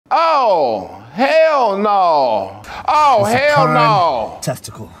Oh, hell no. Oh, hell no.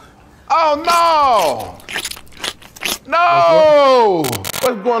 Testicle. Oh, no. No.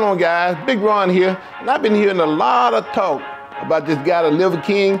 What's going on, guys? Big Ron here. And I've been hearing a lot of talk about this guy, the Liver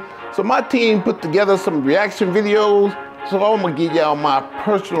King. So my team put together some reaction videos. So I'm going to give y'all my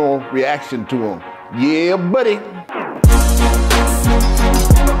personal reaction to him. Yeah, buddy.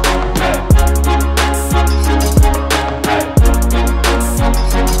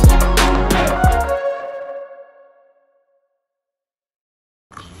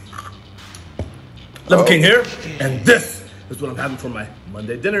 Liver King here, and this is what I'm having for my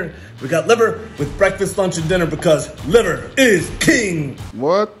Monday dinner. We got liver with breakfast, lunch, and dinner because liver is king.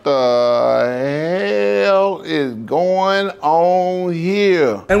 What the hell is going on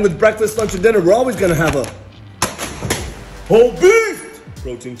here? And with breakfast, lunch, and dinner, we're always gonna have a whole beef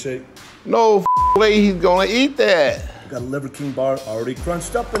protein shake. No way he's gonna eat that. We got a Liver King bar already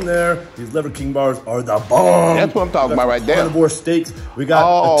crunched up in there. These Liver King bars are the bomb. That's what I'm talking about right there. Carnivore steaks. We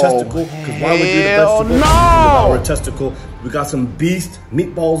got a testicle, because why would we do the Hell vegetable? no! Our testicle. We got some beast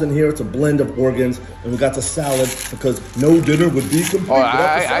meatballs in here. It's a blend of organs. And we got the salad, because no dinner would be complete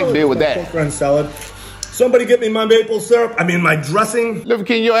without the salad. I deal with that. Pork rind salad. Somebody get me my maple syrup. I mean my dressing. Liver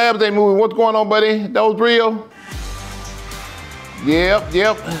King, your abs ain't moving. What's going on, buddy? Those real?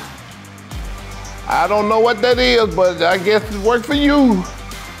 Yep. I don't know what that is, but I guess it worked for you.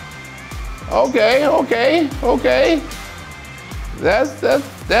 Okay.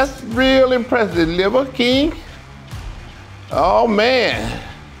 That's real impressive, Liver King. Oh man.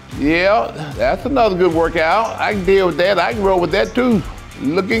 Yeah, that's another good workout. I can deal with that. I can roll with that too.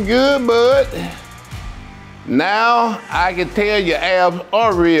 Looking good, bud. Now I can tell your abs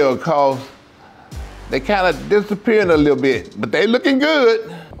are real, cause they kind of disappearing a little bit, but they looking good.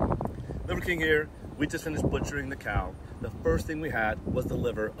 Liver King here. We just finished butchering the cow. The first thing we had was the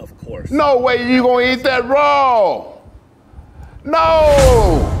liver, of course. No way you gonna eat that raw. No.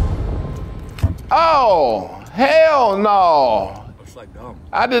 Oh, hell no. Looks like gum.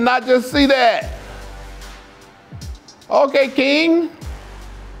 I did not just see that. Okay, King.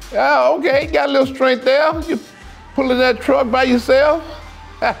 Yeah, okay, got a little strength there. You pulling that truck by yourself?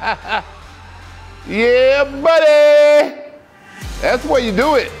 Yeah, buddy. That's the way you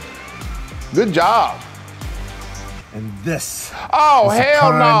do it. Good job. And this. Oh,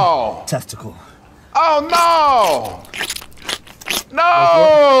 hell no. Testicle. Oh, no.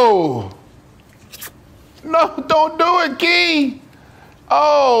 No. No, don't do it, King.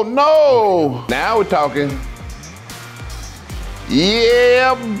 Oh, no. Now we're talking.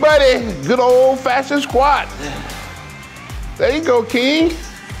 Yeah, buddy. Good old-fashioned squat. There you go, King.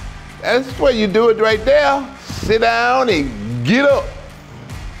 That's where you do it right there. Sit down and get up.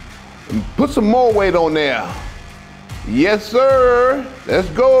 And put some more weight on there. Yes, sir. Let's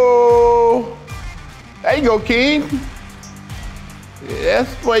go. There you go, King.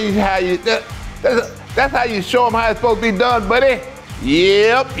 That's how you show them how it's supposed to be done, buddy.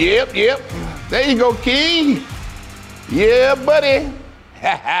 Yep. There you go, King. Yeah, buddy.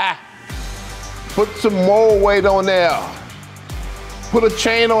 Put some more weight on there. Put a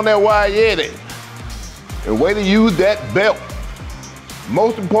chain on there while you're at it. And way to use that belt.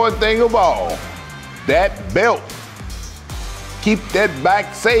 Most important thing of all, that belt. Keep that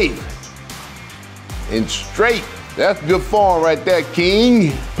back safe and straight. That's good form right there,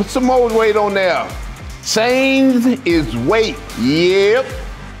 King. Put some more weight on there. Change is weight. Yep.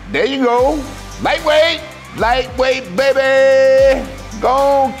 There you go. Lightweight, baby. Go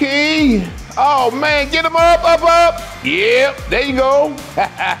on, King. Oh man, get him up. Yep, there you go.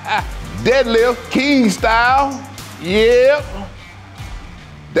 Deadlift, King style. Yep.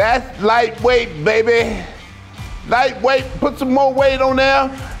 That's lightweight, baby. Lightweight, put some more weight on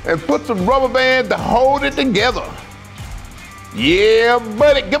there and put some rubber band to hold it together. Yeah,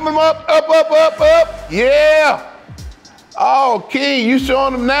 buddy, give them up. Yeah. Oh, King, you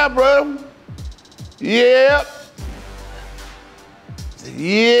showing them now, bro. Yep.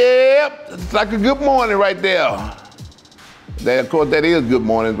 It's like a good morning right there. Of course, that is good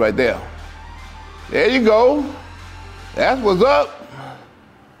mornings right there. There you go. That's what's up.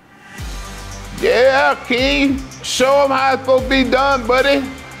 Yeah, King. Show them how it's supposed to be done, buddy.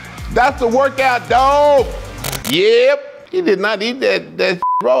 That's the workout, dog. Yep. He did not eat that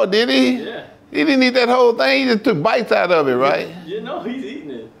raw, did he? Yeah. He didn't eat that whole thing. He just took bites out of it, right? You know he's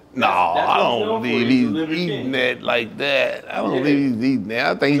eating it. No, I don't believe he's eating that like that. I don't believe he's eating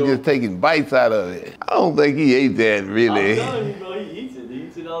that. I think he's just taking bites out of it. I don't think he ate that, really. I'm telling you, bro, he eats it. He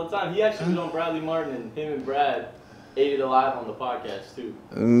eats it all the time. He actually was on Bradley Martin, and him and Brad ate it alive on the podcast, too.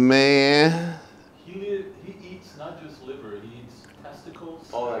 Man. He eats not just liver, he eats testicles,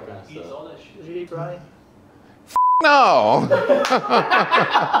 all that kind of stuff. All that shit. Did you eat, Brian? No.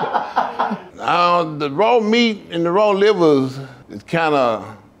 The raw meat and the raw livers is kind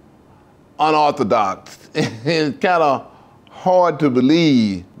of unorthodox. It's kind of hard to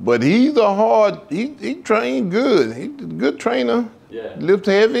believe, but he's he trained good. He's a good trainer. Yeah. Lifts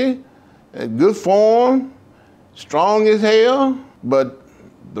heavy, in good form, strong as hell, but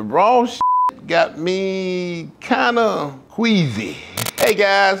the raw shit got me kind of queasy. Hey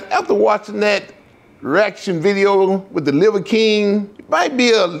guys, after watching that reaction video with the Liver King, it might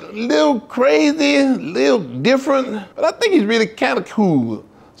be a little crazy, a little different, but I think he's really kind of cool.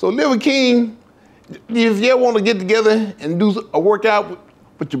 So Liver King, if you ever want to get together and do a workout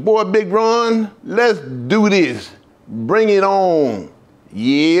with your boy Big Ron, let's do this. Bring it on.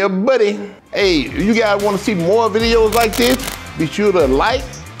 Yeah, buddy. Hey, if you guys want to see more videos like this, be sure to like,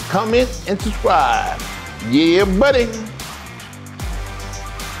 comment, and subscribe. Yeah, buddy.